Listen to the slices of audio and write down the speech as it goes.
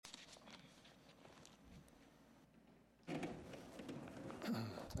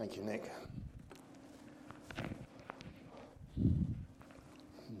Thank you, Nick.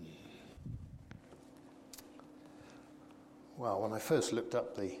 Well, when I first looked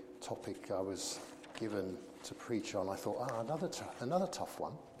up the topic I was given to preach on, I thought, another tough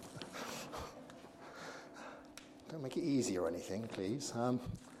one. Don't make it easy or anything, please.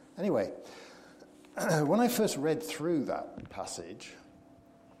 Anyway, when I first read through that passage,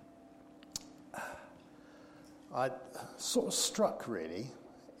 I sort of struck, really,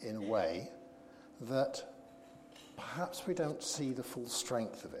 in a way, that perhaps we don't see the full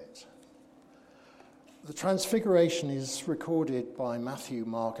strength of it. The Transfiguration is recorded by Matthew,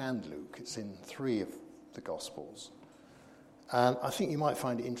 Mark, and Luke. It's in 3 of the Gospels. And I think you might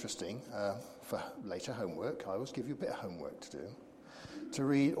find it interesting for later homework. I always give you a bit of homework to do, to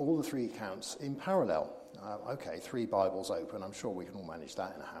read all the 3 accounts in parallel. 3 Bibles open. I'm sure we can all manage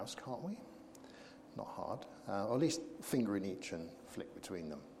that in a house, can't we? Not hard. Or at least finger in each and flick between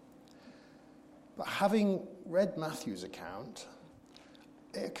them. But having read Matthew's account,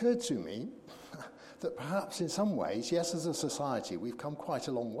 it occurred to me that perhaps in some ways, yes, as a society, we've come quite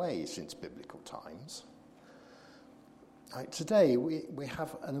a long way since biblical times. Today, we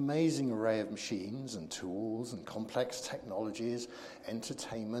have an amazing array of machines and tools and complex technologies,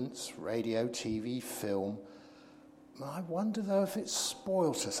 entertainments, radio, TV, film. I wonder, though, if it's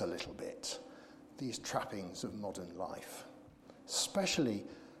spoilt us a little bit, these trappings of modern life, especially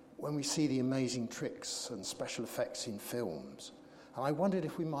when we see the amazing tricks and special effects in films. And I wondered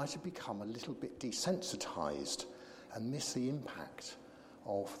if we might have become a little bit desensitized and miss the impact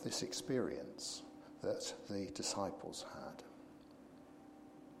of this experience that the disciples had.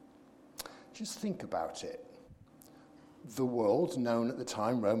 Just think about it. The world, known at the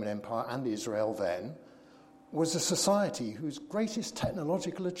time, Roman Empire and Israel then, was a society whose greatest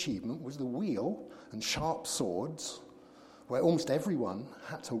technological achievement was the wheel and sharp swords, where almost everyone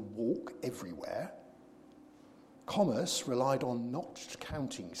had to walk everywhere. Commerce relied on notched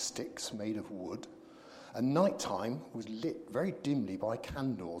counting sticks made of wood, and nighttime was lit very dimly by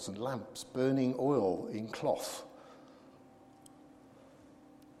candles and lamps burning oil in cloth.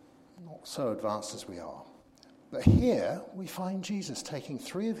 Not so advanced as we are. But here we find Jesus taking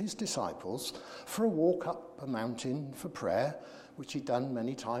 3 of his disciples for a walk up a mountain for prayer, which he'd done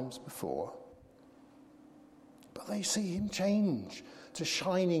many times before. But they see him change to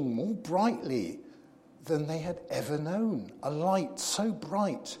shining more brightly than they had ever known. A light so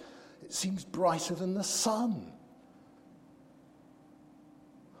bright, it seems brighter than the sun.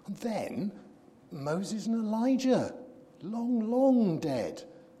 And then Moses and Elijah, long dead,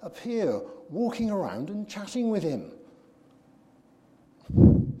 appear walking around and chatting with him.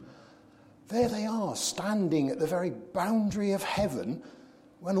 There they are, standing at the very boundary of heaven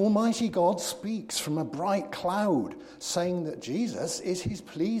when Almighty God speaks from a bright cloud, saying that Jesus is his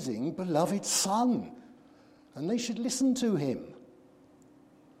pleasing, beloved Son, and they should listen to him.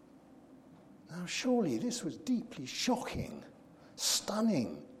 Now, surely this was deeply shocking,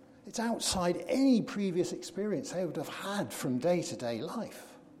 stunning. It's outside any previous experience they would have had from day-to-day life.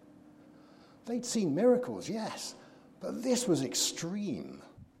 They'd seen miracles, yes, but this was extreme.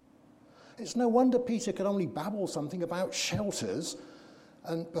 It's no wonder Peter could only babble something about shelters,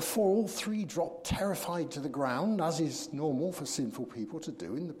 and before all 3 dropped terrified to the ground, as is normal for sinful people to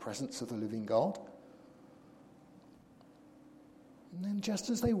do in the presence of the living God. And then just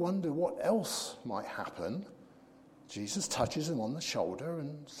as they wonder what else might happen, Jesus touches them on the shoulder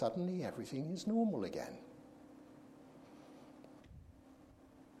and suddenly everything is normal again.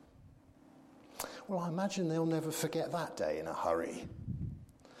 Well, I imagine they'll never forget that day in a hurry.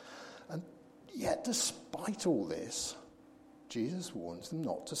 And yet, despite all this, Jesus warns them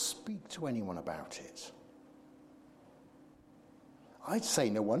not to speak to anyone about it. I'd say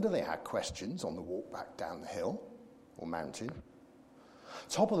no wonder they had questions on the walk back down the hill or mountain.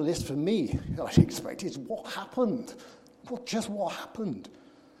 Top of the list for me, I'd expect, is what happened? What happened?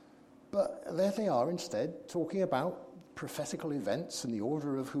 But there they are instead, talking about prophetical events and the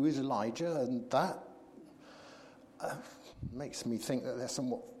order of who is Elijah, and that makes me think that they're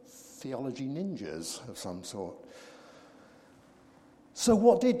somewhat theology ninjas of some sort. So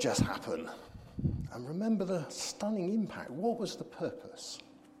what did just happen? And remember the stunning impact. What was the purpose?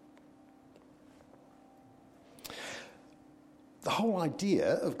 The whole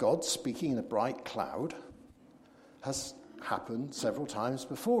idea of God speaking in a bright cloud has happened several times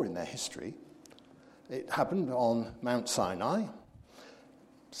before in their history. It happened on Mount Sinai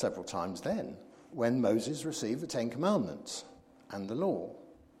several times then, when Moses received the 10 Commandments and the law.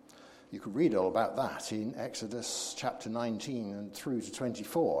 You could read all about that in Exodus chapter 19 and through to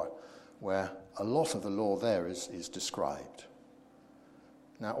 24, where a lot of the law there is described.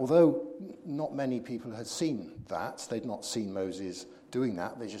 Now, although not many people had seen that, they'd not seen Moses doing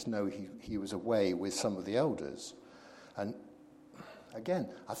that, they just know he was away with some of the elders. And again,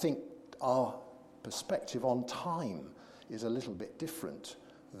 I think our perspective on time is a little bit different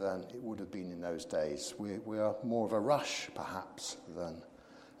than it would have been in those days. We are more of a rush, perhaps, than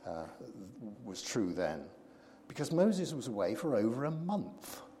was true then. Because Moses was away for over a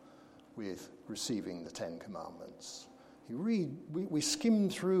month with receiving the Ten Commandments. We skim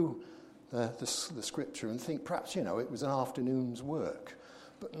through the scripture and think perhaps, it was an afternoon's work.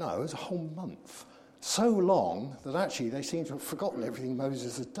 But no, it was a whole month. So long that actually they seem to have forgotten everything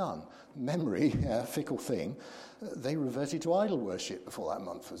Moses had done. Memory, a fickle thing. They reverted to idol worship before that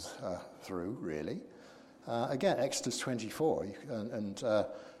month was through, really. Again, Exodus 24 and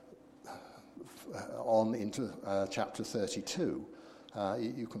on into chapter 32,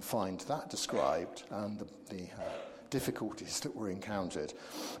 you can find that described and the difficulties that were encountered.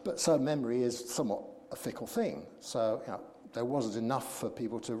 But so memory is somewhat a fickle thing. So there wasn't enough for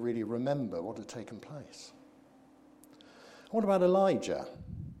people to really remember what had taken place. What about Elijah?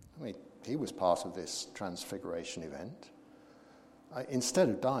 I mean, he was part of this transfiguration event. Instead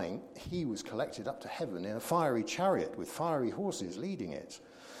of dying, he was collected up to heaven in a fiery chariot with fiery horses leading it.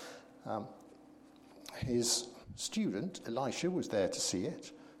 His student, Elisha, was there to see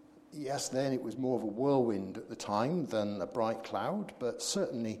it. Yes, then it was more of a whirlwind at the time than a bright cloud, but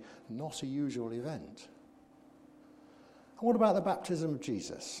certainly not a usual event. And what about the baptism of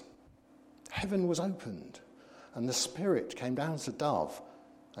Jesus? Heaven was opened, and the Spirit came down as a dove,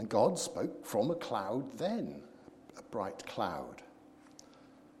 and God spoke from a cloud then, a bright cloud.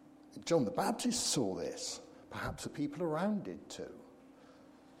 John the Baptist saw this. Perhaps the people around did too.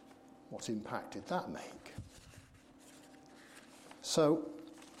 What impact did that make? So,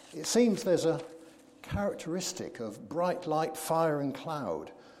 it seems there's a characteristic of bright light, fire and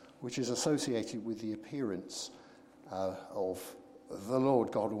cloud, which is associated with the appearance of the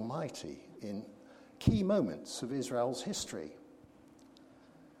Lord God Almighty in key moments of Israel's history.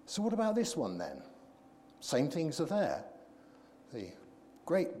 So what about this one then? Same things are there. The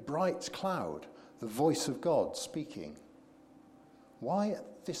great bright cloud, the voice of God speaking. Why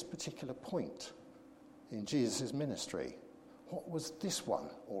at this particular point in Jesus' ministry? What was this one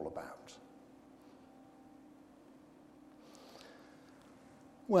all about?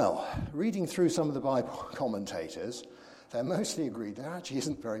 Well, reading through some of the Bible commentators, they're mostly agreed there actually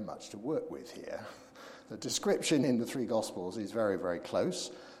isn't very much to work with here. The description in the three Gospels is very, very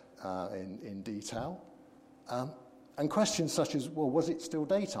close in detail. And questions such as, well, was it still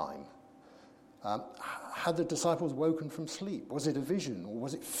daytime? Had the disciples woken from sleep? Was it a vision or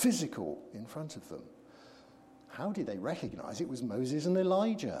was it physical in front of them? How did they recognize it was Moses and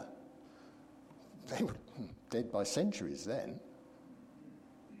Elijah? They were dead by centuries then.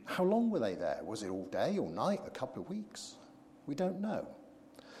 How long were they there? Was it all day or night, a couple of weeks? We don't know.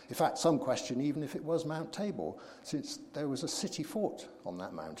 In fact, some question even if it was Mount Tabor, since there was a city fort on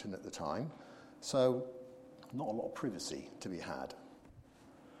that mountain at the time, so not a lot of privacy to be had.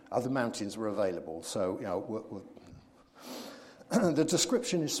 Other mountains were available, so the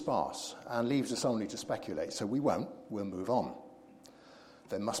description is sparse and leaves us only to speculate, so we'll move on.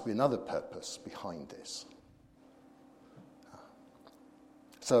 There must be another purpose behind this.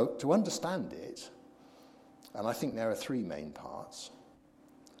 So to understand it, and I think there are three main parts,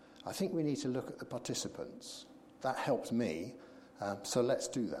 I think we need to look at the participants. That helped me, so let's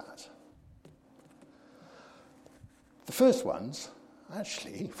do that. The first ones,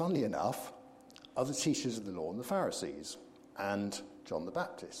 actually, funnily enough, are the teachers of the law and the Pharisees, and John the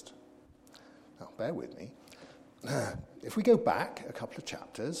Baptist. Now, bear with me. If we go back a couple of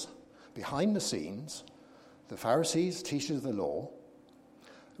chapters, behind the scenes, the Pharisees, teachers of the law,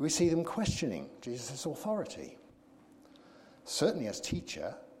 we see them questioning Jesus' authority. Certainly as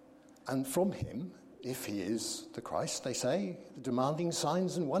teacher, and from him, if he is the Christ, they say, demanding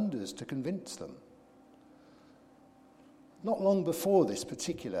signs and wonders to convince them. Not long before this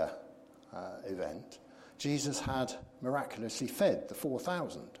particular event, Jesus had miraculously fed the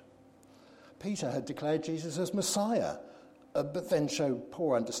 4,000. Peter had declared Jesus as Messiah, but then showed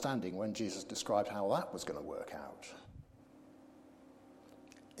poor understanding when Jesus described how that was going to work out.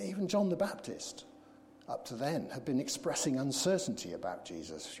 Even John the Baptist, up to then, had been expressing uncertainty about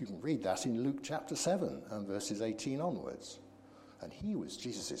Jesus. You can read that in Luke chapter 7 and verses 18 onwards. And he was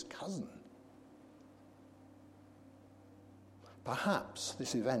Jesus' cousin. Perhaps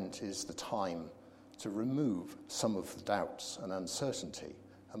this event is the time to remove some of the doubts and uncertainty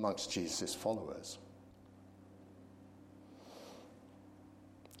amongst Jesus' followers.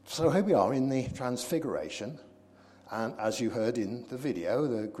 So here we are in the Transfiguration, And as you heard in the video,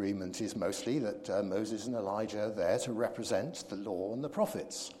 the agreement is mostly that Moses and Elijah are there to represent the law and the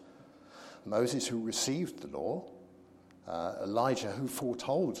prophets. Moses, who received the law, Elijah, who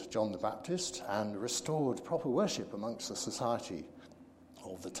foretold John the Baptist and restored proper worship amongst the society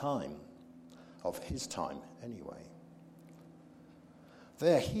of the time, of his time anyway.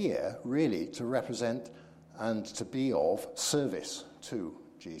 They're here really to represent and to be of service to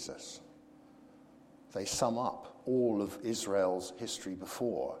Jesus. They sum up all of Israel's history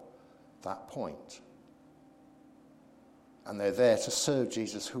before that point. And they're there to serve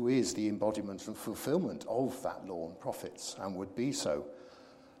Jesus, who is the embodiment and fulfillment of that law and prophets, and would be so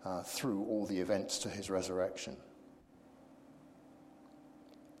through all the events to his resurrection.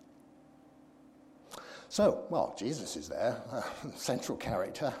 So, well, Jesus is there, central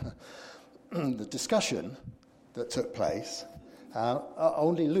character. The discussion that took place,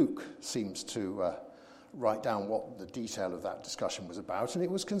 only Luke seems to write down what the detail of that discussion was about, and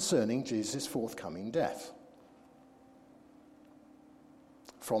it was concerning Jesus' forthcoming death.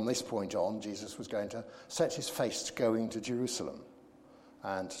 From this point on, Jesus was going to set his face to going to Jerusalem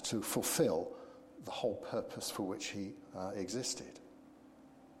and to fulfill the whole purpose for which he existed.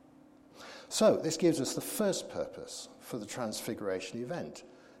 So this gives us the first purpose for the Transfiguration event.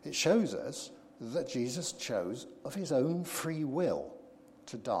 It shows us that Jesus chose of his own free will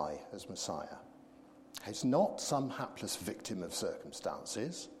to die as Messiah. He's not some hapless victim of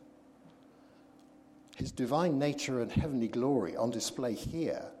circumstances. His divine nature and heavenly glory on display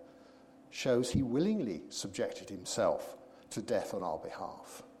here shows he willingly subjected himself to death on our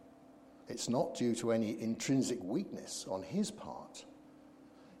behalf. It's not due to any intrinsic weakness on his part.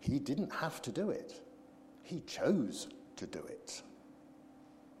 He didn't have to do it. He chose to do it.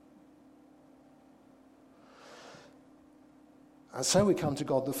 And so we come to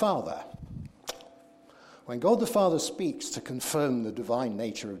God the Father. When God the Father speaks to confirm the divine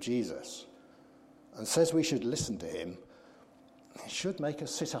nature of Jesus and says we should listen to him, it should make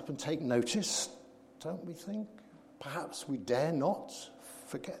us sit up and take notice, don't we think? Perhaps we dare not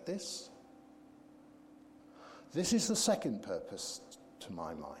forget this. This is the second purpose to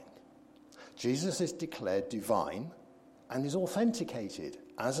my mind. Jesus is declared divine and is authenticated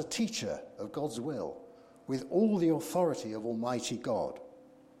as a teacher of God's will with all the authority of Almighty God.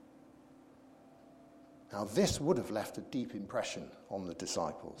 Now, this would have left a deep impression on the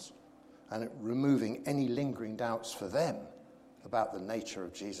disciples, and removing any lingering doubts for them about the nature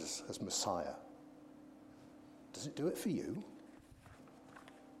of Jesus as Messiah. Does it do it for you?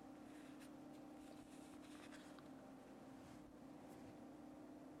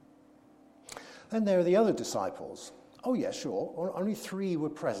 Then there are the other disciples. Oh, yeah, sure. Only 3 were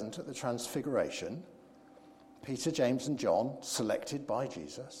present at the Transfiguration. Peter, James, and John, selected by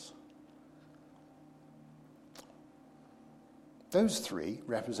Jesus. Those 3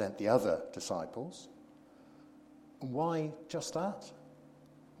 represent the other disciples. Why just that?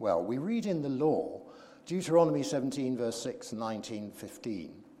 Well, we read in the law, Deuteronomy 17, verse 6 and 19,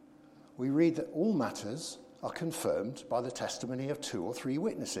 15. We read that all matters are confirmed by the testimony of 2 or 3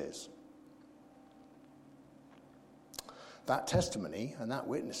 witnesses. That testimony and that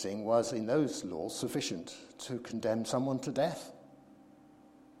witnessing was in those laws sufficient to condemn someone to death.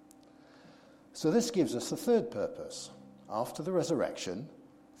 So this gives us the third purpose. After the resurrection,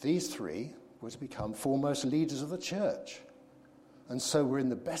 these 3 were to become foremost leaders of the church. And so we're in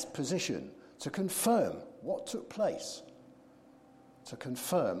the best position to confirm what took place, to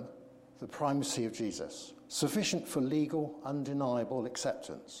confirm the primacy of Jesus, sufficient for legal, undeniable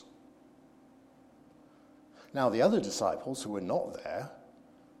acceptance. Now, the other disciples who were not there,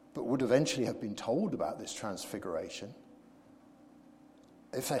 but would eventually have been told about this transfiguration,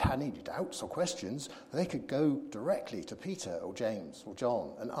 if they had any doubts or questions, they could go directly to Peter or James or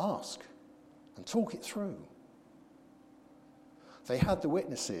John and ask and talk it through. They had the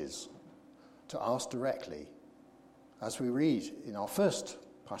witnesses to ask directly, as we read in our first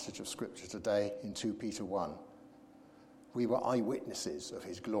passage of Scripture today in 2 Peter 1. We were eyewitnesses of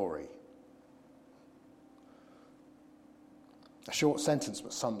his glory. A short sentence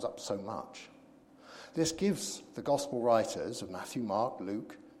but sums up so much. This gives the gospel writers of Matthew, Mark,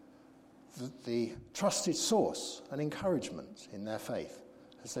 Luke, the trusted source and encouragement in their faith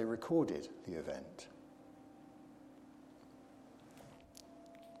as they recorded the event.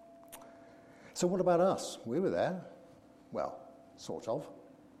 So what about us? We were there. Well, sort of.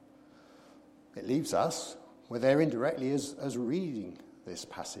 It leaves us, we're there indirectly as reading this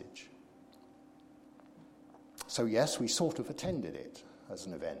passage. So yes, we sort of attended it as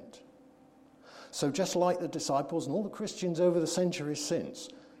an event. So just like the disciples and all the Christians over the centuries since,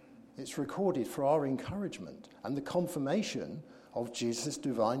 It's recorded for our encouragement and the confirmation of Jesus'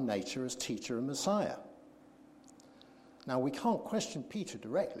 divine nature as teacher and Messiah. Now, we can't question Peter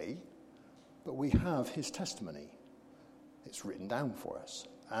directly, but we have his testimony. It's written down for us.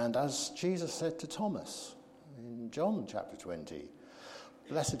 And as Jesus said to Thomas in John chapter 20,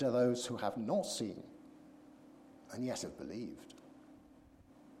 blessed are those who have not seen and yet have believed.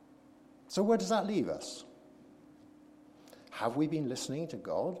 So where does that leave us? Have we been listening to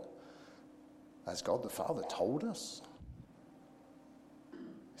God as God the Father told us? He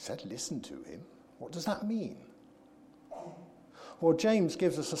said, listen to him. What does that mean? Well, James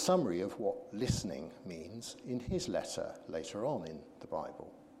gives us a summary of what listening means in his letter later on in the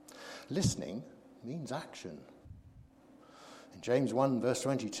Bible. Listening means action. In James 1 verse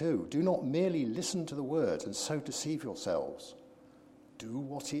 22, do not merely listen to the word and so deceive yourselves. Do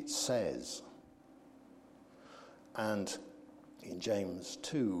what it says. And in James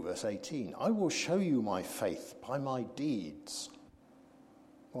 2 verse 18, I will show you my faith by my deeds.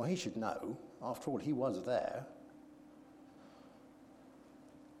 Well, he should know. After all, he was there.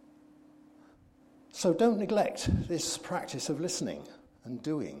 So don't neglect this practice of listening and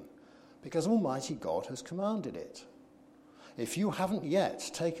doing, because Almighty God has commanded it. If you haven't yet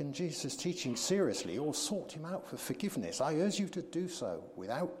taken Jesus' teaching seriously or sought him out for forgiveness, I urge you to do so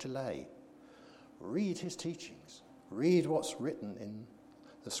without delay. Read his teachings. Read what's written in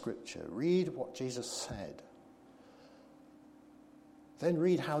the scripture. Read what Jesus said. Then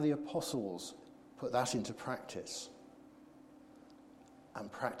read how the apostles put that into practice. And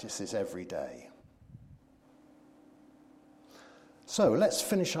practice this every day. So let's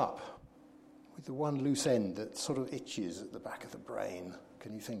finish up with the one loose end that sort of itches at the back of the brain.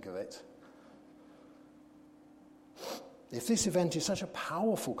 Can you think of it? If this event is such a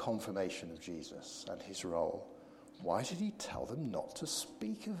powerful confirmation of Jesus and his role, why did he tell them not to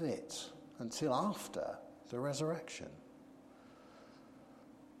speak of it until after the resurrection?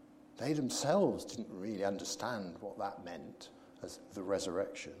 They themselves didn't really understand what that meant as the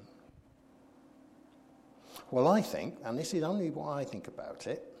resurrection. Well, I think, and this is only what I think about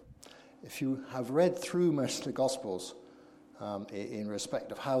it, if you have read through most of the Gospels in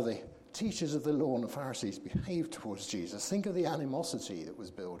respect of how the teachers of the law and the Pharisees behaved towards Jesus, think of the animosity that was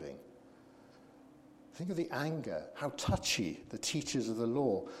building. Think of the anger, how touchy the teachers of the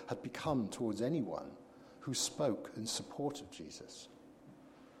law had become towards anyone who spoke in support of Jesus.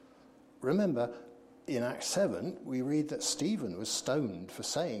 Remember, in Acts 7, we read that Stephen was stoned for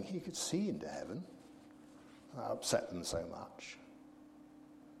saying he could see into heaven. That upset them so much.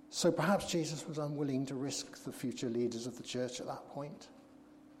 So perhaps Jesus was unwilling to risk the future leaders of the church at that point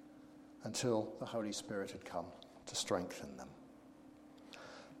until the Holy Spirit had come to strengthen them.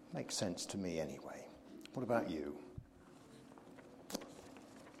 Makes sense to me anyway. What about you?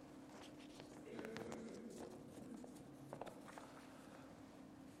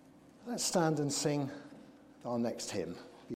 Let's stand and sing our next hymn.